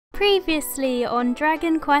Previously on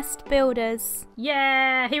Dragon Quest Builders.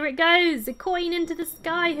 Yeah, here it goes! A coin into the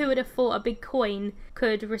sky! Who would have thought a big coin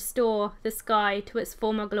could restore the sky to its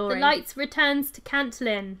former glory? The light returns to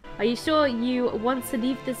Cantlin. Are you sure you want to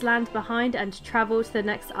leave this land behind and travel to the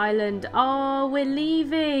next island? Oh, we're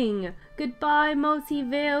leaving! Goodbye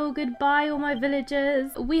Multiville, goodbye all my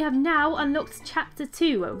villagers. We have now unlocked chapter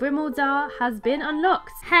 2. Rimuldar has been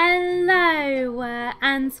unlocked. Hello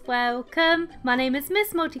and welcome. My name is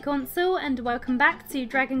Miss Multiconsole and welcome back to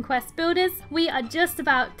Dragon Quest Builders. We are just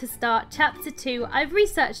about to start chapter 2. I've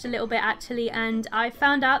researched a little bit actually and I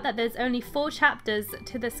found out that there's only 4 chapters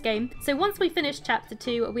to this game. So once we finish chapter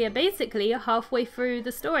 2, we are basically halfway through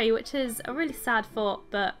the story, which is a really sad thought,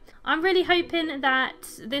 but I'm really hoping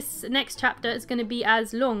that this next chapter is going to be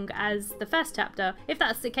as long as the first chapter. If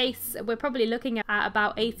that's the case, we're probably looking at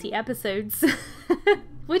about 80 episodes.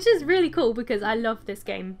 Which is really cool because I love this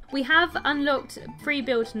game. We have unlocked free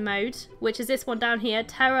build mode, which is this one down here,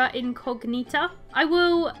 Terra Incognita. I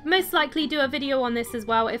will most likely do a video on this as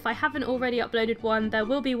well. If I haven't already uploaded one, there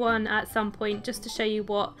will be one at some point just to show you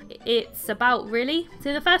what it's about really.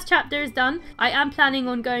 So the first chapter is done. I am planning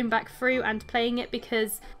on going back through and playing it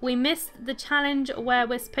because we missed the challenge where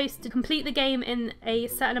we're supposed to complete the game in a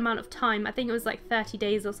certain amount of time. I think it was like 30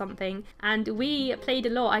 days or something. And we played a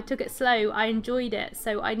lot. I took it slow. I enjoyed it.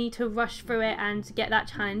 So I need to rush through it and get that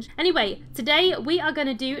challenge. Anyway, today we are going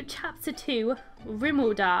to do chapter 2,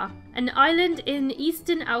 Rimuldar, an island in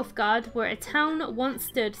eastern Alefgard where a town once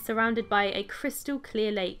stood surrounded by a crystal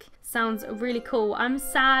clear lake. Sounds really cool. I'm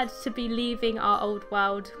sad to be leaving our old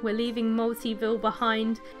world. We're leaving Multiville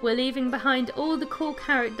behind. We're leaving behind all the cool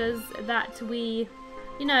characters that we,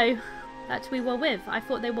 that we were with. I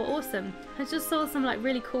thought they were awesome. I just saw some like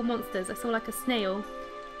really cool monsters. I saw like a snail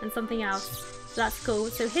and something else. That's cool.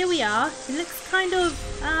 So here we are. It looks kind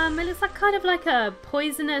of, like a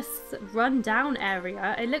poisonous rundown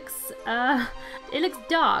area. It looks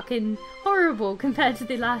dark and horrible compared to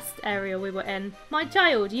the last area we were in. My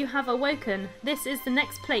child, you have awoken. This is the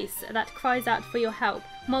next place that cries out for your help.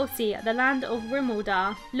 Multi, the land of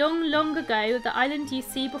Rimuldar. Long, long ago, the island you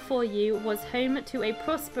see before you was home to a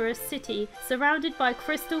prosperous city surrounded by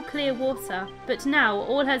crystal clear water. But now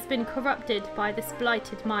all has been corrupted by this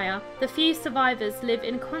blighted mire. The few survivors live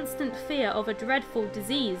in constant fear of a dreadful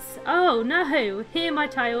disease. Oh no! Here, my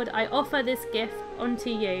child, I offer this gift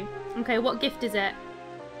unto you. Okay, what gift is it?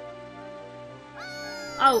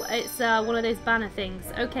 Oh, it's one of those banner things.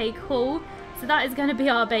 Okay, cool. So that is going to be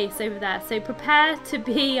our base over there. So prepare to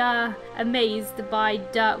be amazed by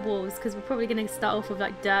dirt walls because we're probably going to start off with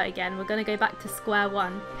like dirt again. We're going to go back to square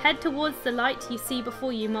one. Head towards the light you see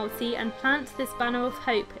before you, Multi, and plant this banner of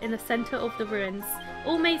hope in the center of the ruins.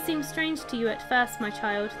 All may seem strange to you at first, my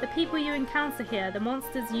child. The people you encounter here, the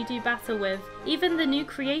monsters you do battle with, even the new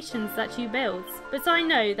creations that you build. But I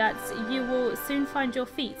know that you will soon find your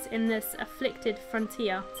feet in this afflicted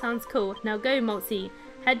frontier. Sounds cool. Now go, Multi.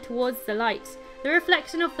 Head towards the light. The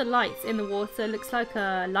reflection of the light in the water looks like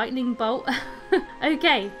a lightning bolt.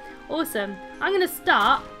 Okay, awesome. I'm going to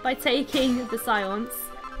start by taking the science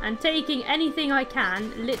and taking anything I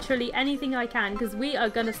can, literally anything I can, because we are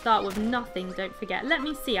going to start with nothing, don't forget. Let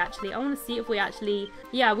me see actually. I want to see if we actually,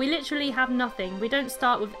 yeah, we literally have nothing. We don't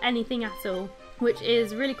start with anything at all, which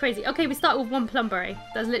is really crazy. Okay, we start with 1 plumberry.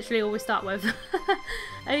 That's literally all we start with.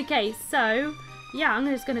 Okay, so yeah, I'm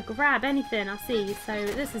just going to grab anything I see. So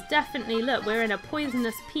this is definitely, look, we're in a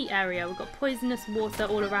poisonous peat area. We've got poisonous water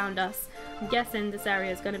all around us. I'm guessing this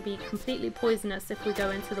area is going to be completely poisonous if we go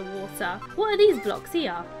into the water. What are these blocks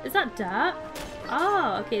here? Is that dirt?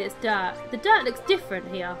 Oh, okay, it's dirt. The dirt looks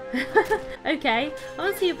different here. Okay, I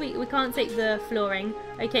want to see if we can't take the flooring.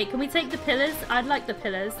 Okay, can we take the pillars? I'd like the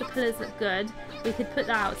pillars. The pillars look good. We could put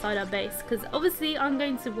that outside our base because obviously I'm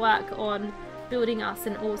going to work on building us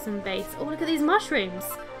an awesome base. Oh, look at these mushrooms.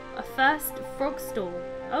 A first frog stall.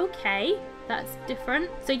 Okay, that's different.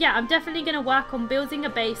 So yeah, I'm definitely going to work on building a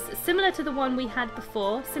base similar to the one we had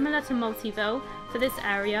before, similar to Multiville for this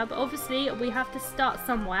area, but obviously we have to start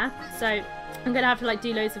somewhere. So I'm going to have to like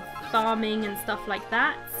do loads of farming and stuff like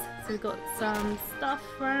that. So we've got some stuff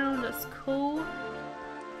around, that's cool.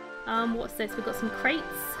 What's this? We've got some crates.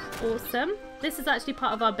 Awesome. This is actually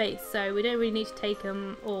part of our base, so we don't really need to take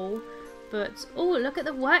them all. But, oh, look at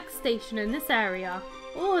the workstation in this area.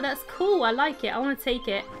 Oh, that's cool. I like it. I want to take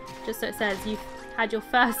it. Just so it says you've had your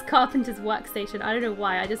first carpenter's workstation. I don't know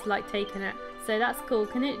why. I just like taking it. So that's cool.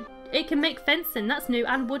 It can make fencing. That's new.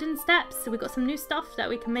 And wooden steps. So we've got some new stuff that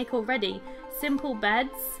we can make already. Simple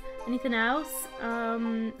beds. Anything else?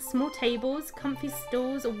 Small tables, comfy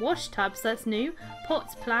stools, wash tubs, that's new.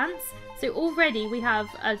 Pots, plants. So already we have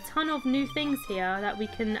a ton of new things here that we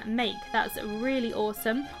can make. That's really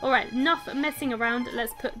awesome. Alright, enough messing around.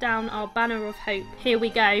 Let's put down our banner of hope. Here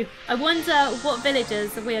we go. I wonder what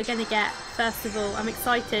villagers we are going to get first of all. I'm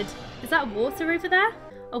excited. Is that water over there?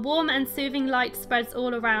 A warm and soothing light spreads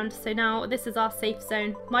all around, so now this is our safe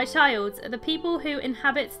zone. My child, the people who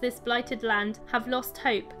inhabit this blighted land have lost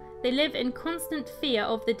hope. They live in constant fear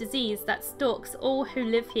of the disease that stalks all who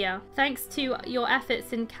live here. Thanks to your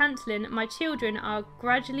efforts in Cantlin, my children are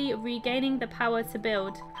gradually regaining the power to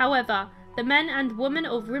build. However, the men and women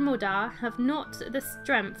of Rimuldar have not the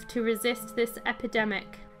strength to resist this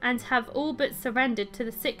epidemic, and have all but surrendered to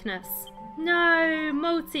the sickness. No,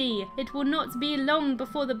 Multi! It will not be long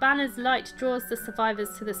before the banner's light draws the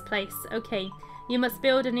survivors to this place. Okay, you must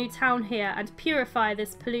build a new town here and purify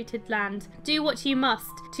this polluted land. Do what you must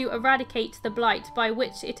to eradicate the blight by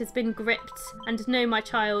which it has been gripped. And know, my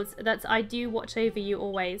child, that I do watch over you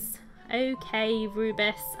always. Okay,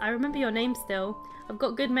 Rubis. I remember your name still. I've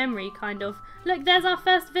got good memory, kind of. Look, there's our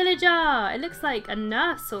first villager! It looks like a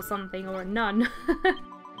nurse or something, or a nun.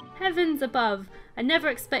 Heavens above! I never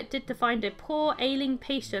expected to find a poor, ailing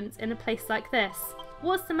patient in a place like this.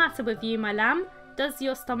 What's the matter with you, my lamb? Does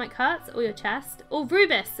your stomach hurt, or your chest? Or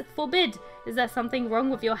Rubis, forbid! Is there something wrong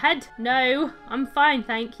with your head? No, I'm fine,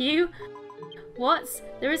 thank you. What?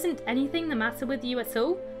 There isn't anything the matter with you at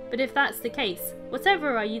all? But if that's the case,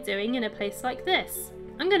 whatever are you doing in a place like this?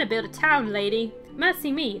 I'm gonna build a town, lady.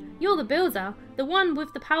 Mercy me, you're the builder, the one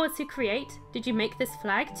with the power to create. Did you make this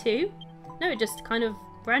flag too? No, it just kind of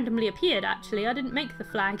randomly appeared, actually. I didn't make the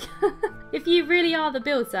flag. If you really are the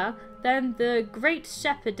builder, then the great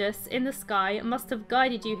shepherdess in the sky must have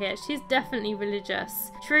guided you here. She's definitely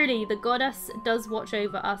religious. Truly, the goddess does watch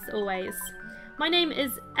over us always. My name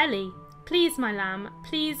is Ellie. Please, my lamb,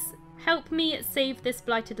 please help me save this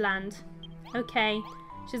blighted land. Okay,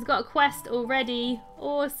 she's got a quest already.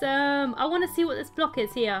 Awesome. I want to see what this block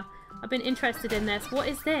is here. I've been interested in this. What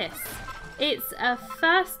is this? It's a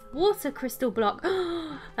first water crystal block.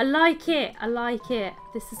 I like it. I like it.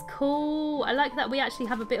 This is cool. I like that we actually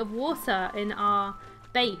have a bit of water in our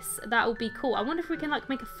base. That will be cool. I wonder if we can like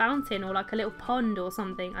make a fountain or like a little pond or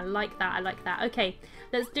something. I like that. I like that. Okay,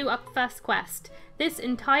 let's do our first quest. This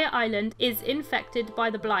entire island is infected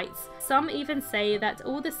by the blights. Some even say that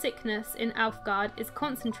all the sickness in Alefgard is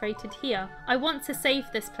concentrated here. I want to save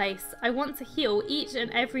this place. I want to heal each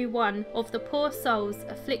and every one of the poor souls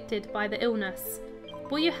afflicted by the illness.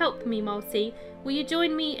 Will you help me, Multi? Will you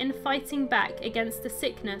join me in fighting back against the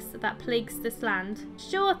sickness that plagues this land?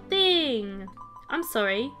 Sure thing! I'm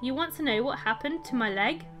sorry, you want to know what happened to my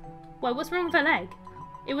leg? Well, what's wrong with her leg?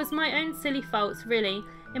 It was my own silly fault, really.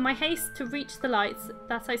 In my haste to reach the lights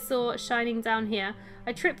that I saw shining down here,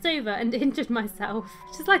 I tripped over and injured myself.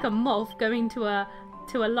 Just like a moth going to a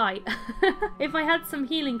light. If I had some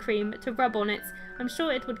healing cream to rub on it, I'm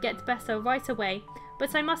sure it would get better right away.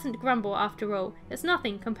 But I mustn't grumble after all. It's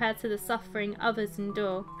nothing compared to the suffering others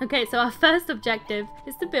endure. Okay, so our first objective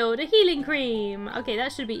is to build a healing cream. Okay,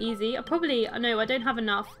 that should be easy. No, I don't have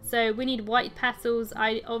enough. So we need white petals.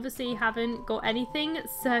 I obviously haven't got anything,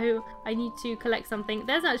 so I need to collect something.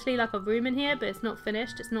 There's actually like a room in here, but it's not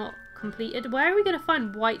finished. It's not completed. Where are we going to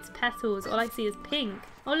find white petals? All I see is pink.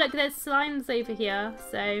 Oh, look, there's slimes over here.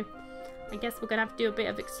 So I guess we're going to have to do a bit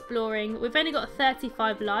of exploring. We've only got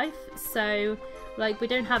 35 life, so like we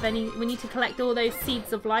don't have any. We need to collect all those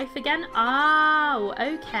seeds of life again. Oh,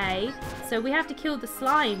 okay. So we have to kill the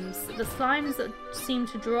slimes. The slimes that seem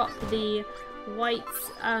to drop the white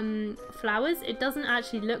flowers. It doesn't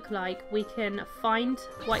actually look like we can find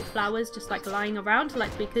white flowers just like lying around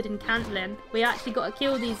like we could in Cantlin. We actually got to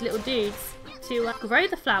kill these little dudes to grow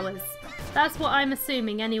the flowers. That's what I'm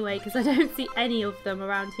assuming anyway, because I don't see any of them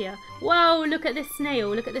around here. Whoa, look at this snail.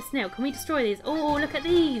 Look at this snail. Can we destroy these? Oh, look at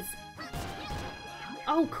these.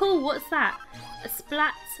 Oh, cool. What's that? A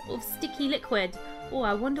splat of sticky liquid. Oh,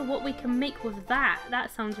 I wonder what we can make with that.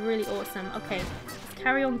 That sounds really awesome. Okay, let's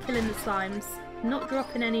carry on killing the slimes. Not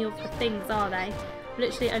dropping any of the things, are they?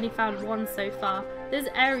 Literally only found one so far. This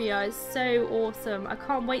area is so awesome. I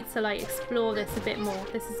can't wait to like explore this a bit more.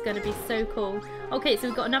 This is going to be so cool. Okay, so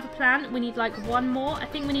we've got another plant. We need like one more. I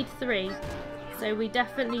think we need 3. So we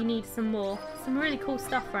definitely need some more. Some really cool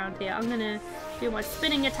stuff around here. I'm going to do my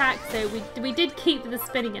spinning attack. So we did keep the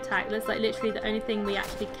spinning attack. That's like literally the only thing we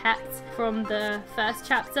actually kept from the first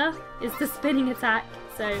chapter is the spinning attack.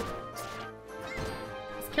 So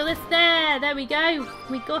let's kill this. There we go.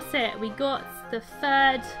 We got it. We got the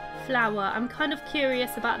third flower. I'm kind of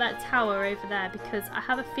curious about that tower over there because I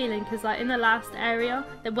have a feeling, because like in the last area,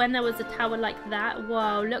 that when there was a tower like that,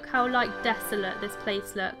 whoa, look how like desolate this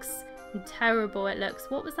place looks. And terrible it looks.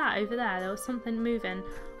 What was that over there? There was something moving.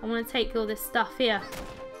 I want to take all this stuff here.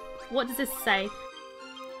 What does this say?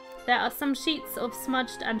 There are some sheets of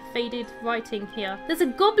smudged and faded writing here. There's a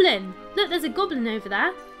goblin! Look, there's a goblin over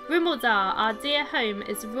there. Rimuldar, our dear home,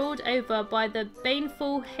 is ruled over by the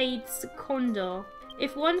baneful Hades Condor.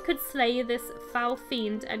 If one could slay this foul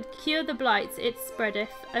fiend and cure the blight it spreadeth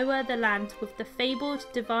o'er the land with the fabled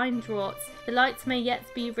divine draughts, the light may yet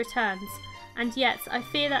be returned. And yet I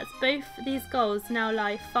fear that both these goals now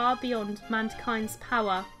lie far beyond mankind's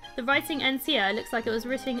power. The writing ends here. It looks like it was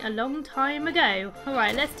written a long time ago.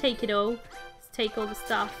 Alright, let's take it all. Let's take all the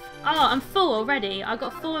stuff. Oh, I'm full already. I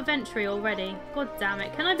got full inventory already. God damn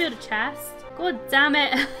it. Can I build a chest? God damn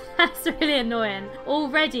it. That's really annoying.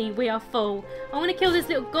 Already we are full. I want to kill this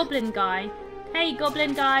little goblin guy. Hey,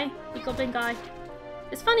 goblin guy. Hey, goblin guy.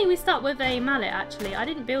 It's funny we start with a mallet, actually. I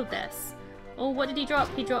didn't build this. Oh, what did he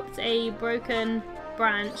drop? He dropped a broken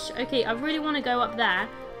branch. Okay, I really want to go up there.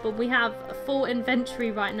 But we have a full inventory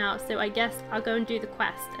right now, so I guess I'll go and do the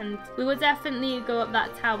quest. And we will definitely go up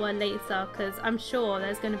that tower later, because I'm sure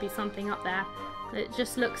there's going to be something up there. It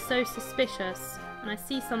just looks so suspicious. And I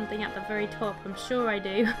see something at the very top, I'm sure I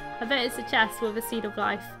do. I bet it's a chest with a seed of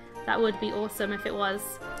life. That would be awesome if it was.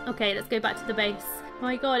 Okay, let's go back to the base. Oh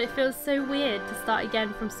my god, it feels so weird to start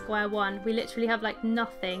again from square one. We literally have like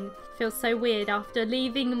nothing. It feels so weird after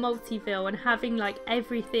leaving Multiville and having like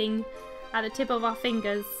everything at the tip of our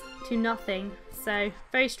fingers to nothing. So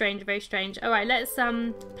very strange, very strange. All right, let's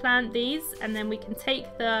plant these, and then we can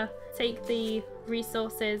take the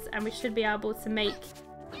resources, and we should be able to make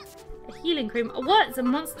a healing cream. What? The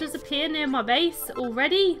monsters appear near my base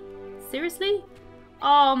already? Seriously?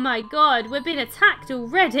 Oh my god, we're being attacked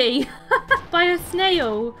already by a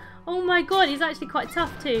snail. Oh my god, he's actually quite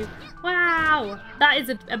tough too. Wow, that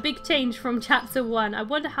is a big change from chapter 1. I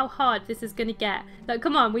wonder how hard this is going to get. Like,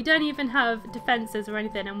 come on, we don't even have defenses or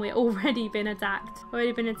anything, and we're already been attacked.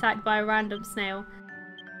 Already been attacked by a random snail.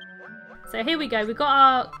 So here we go. We got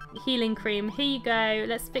our healing cream. Here you go.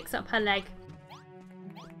 Let's fix up her leg.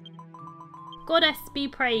 Goddess be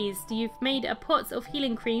praised. You've made a pot of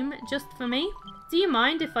healing cream just for me. Do you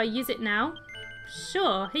mind if I use it now?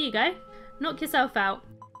 Sure, here you go. Knock yourself out.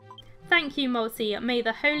 Thank you, Multi. May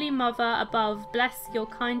the Holy Mother above bless your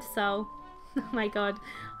kind soul. Oh my god.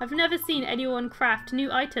 I've never seen anyone craft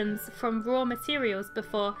new items from raw materials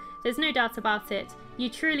before. There's no doubt about it. You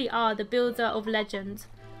truly are the builder of legend.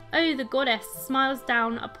 Oh, the goddess smiles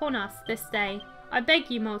down upon us this day. I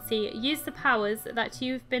beg you, Multi, use the powers that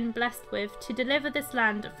you've been blessed with to deliver this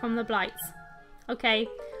land from the blight. Okay.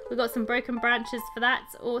 We got some broken branches for that.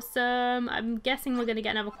 Awesome. I'm guessing we're going to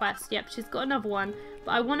get another quest. Yep, she's got another one.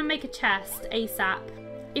 But I want to make a chest ASAP.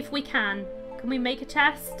 If we can. Can we make a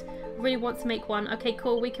chest? I really want to make one. Okay,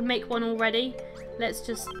 cool. We can make one already. Let's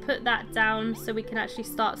just put that down so we can actually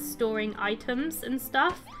start storing items and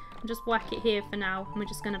stuff. And just whack it here for now. And we're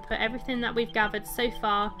just going to put everything that we've gathered so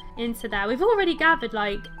far into there. We've already gathered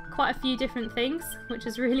like quite a few different things, which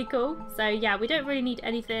is really cool. So yeah, we don't really need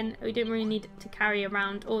anything. We don't really need to carry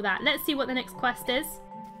around all that. Let's see what the next quest is.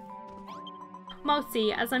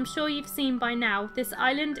 Multi, as I'm sure you've seen by now, this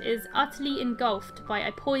island is utterly engulfed by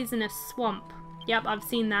a poisonous swamp. Yep, I've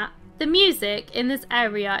seen that. The music in this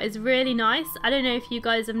area is really nice. I don't know if you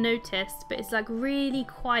guys have noticed, but it's like really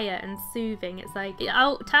quiet and soothing. It's like,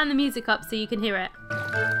 I'll turn the music up so you can hear it.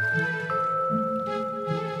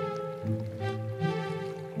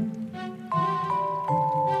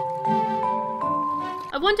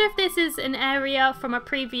 I wonder if this is an area from a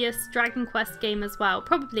previous Dragon Quest game as well.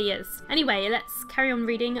 Probably is. Anyway, let's carry on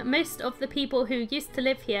reading. Most of the people who used to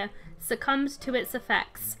live here succumbed to its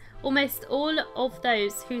effects. Almost all of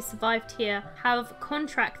those who survived here have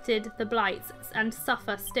contracted the blight and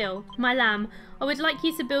suffer still. My lamb, I would like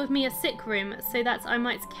you to build me a sick room so that I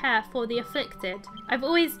might care for the afflicted. I've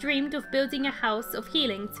always dreamed of building a house of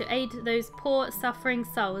healing to aid those poor suffering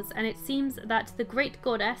souls, and it seems that the great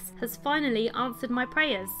goddess has finally answered my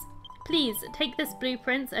prayers. Please take this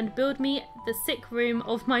blueprint and build me the sick room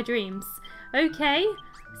of my dreams. Okay.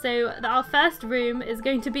 So our first room is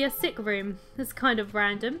going to be a sick room. That's kind of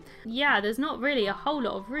random. Yeah, there's not really a whole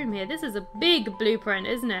lot of room here. This is a big blueprint,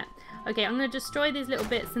 isn't it? Okay, I'm going to destroy these little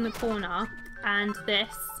bits in the corner. And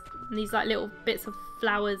this. And these like little bits of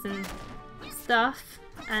flowers and stuff.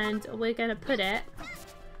 And we're going to put it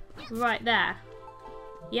right there.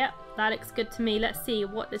 Yep, that looks good to me. Let's see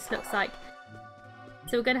what this looks like.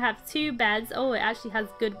 So we're going to have 2 beds. Oh, it actually has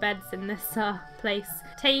good beds in this place.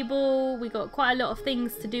 Table. We got quite a lot of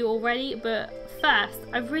things to do already. But first,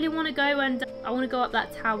 I really want to go and I want to go up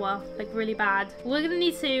that tower, like really bad. We're going to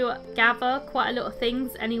need to gather quite a lot of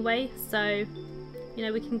things anyway. So, you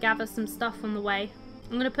know, we can gather some stuff on the way.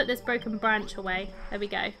 I'm going to put this broken branch away. There we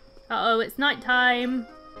go. Uh-oh, it's nighttime.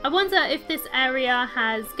 I wonder if this area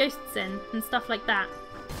has ghosts in and stuff like that.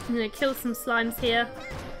 I'm going to kill some slimes here.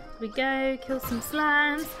 There we go. Kill some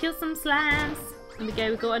slimes. Kill some slimes. There we go.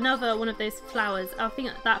 We've got another one of those flowers. I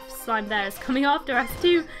think that slime there is coming after us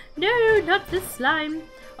too. No, not the slime.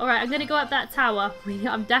 Alright, I'm going to go up that tower.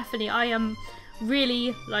 I am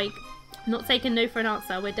really, like, not taking no for an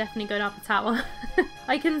answer. We're definitely going up a tower.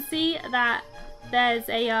 I can see that there's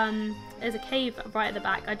a cave right at the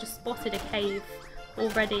back. I just spotted a cave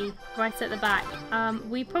already right at the back.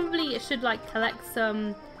 We probably should like collect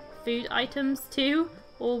some food items too,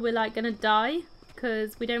 or we're like gonna die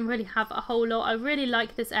because we don't really have a whole lot. I really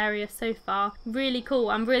like this area so far. Really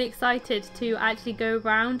cool. I'm really excited to actually go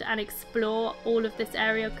around and explore all of this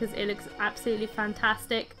area because it looks absolutely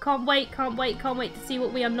fantastic. Can't wait to see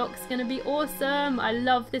what we unlock. It's gonna be awesome. I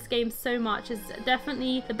love this game so much. It's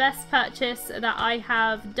definitely the best purchase that I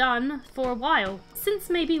have done for a while.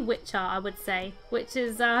 Since maybe Witcher, I would say, which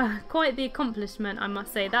is quite the accomplishment, I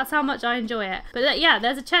must say. That's how much I enjoy it. But yeah,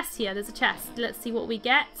 there's a chest here. There's a chest. Let's see what we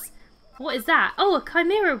get. What is that? Oh, a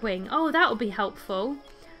chimera wing. Oh, that will be helpful.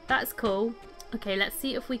 That's cool. Okay, let's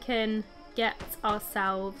see if we can get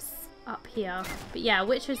ourselves up here. But yeah,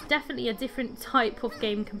 Witcher is definitely a different type of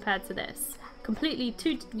game compared to this.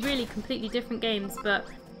 Two really completely different games, but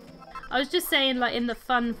I was just saying, like, in the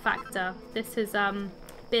fun factor, this has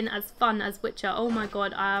been as fun as Witcher. Oh my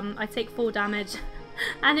god, I take 4 damage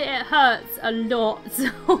and it hurts a lot.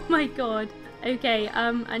 Oh my god. Okay,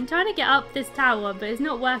 I'm trying to get up this tower, but it's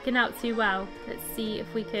not working out too well. Let's see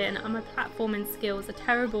if we can. My platforming skills are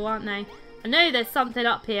terrible, aren't they? I know there's something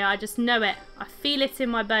up here. I just know it. I feel it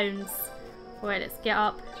in my bones. Alright, let's get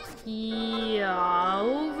up. Yeah,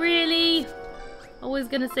 oh, really? I was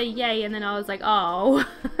going to say yay, and then I was like, oh.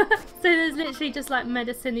 So there's literally just like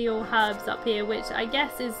medicinal herbs up here, which I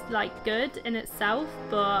guess is like good in itself,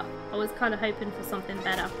 but I was kind of hoping for something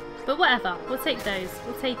better. But whatever, we'll take those.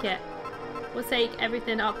 We'll take it. We'll take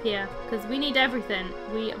everything up here because we need everything.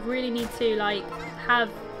 We really need to like have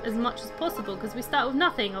as much as possible because we start with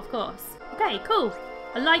nothing, of course. Okay, cool.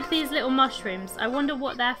 I like these little mushrooms. I wonder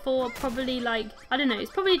what they're for. Probably like, I don't know,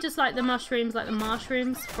 it's probably just like the mushrooms, like the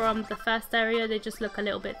mushrooms from the first area. They just look a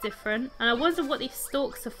little bit different. And I wonder what these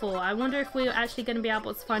stalks are for. I wonder if we're actually going to be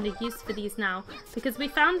able to find a use for these now. Because we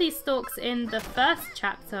found these stalks in the first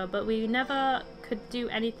chapter, but we never could do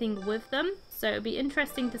anything with them. So it would be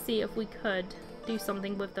interesting to see if we could do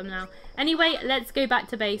something with them now. Anyway, let's go back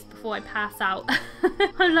to base before I pass out.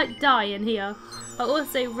 I'm like dying here. I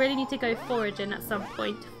also really need to go foraging at some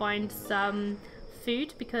point to find some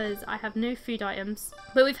food because I have no food items.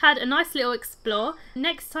 But we've had a nice little explore.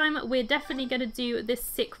 Next time we're definitely going to do this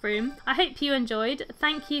sick room. I hope you enjoyed.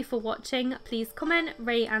 Thank you for watching. Please comment,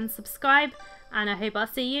 rate and subscribe, and I hope I'll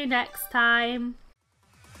see you next time.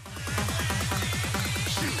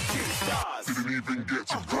 Didn't even get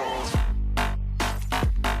to cross.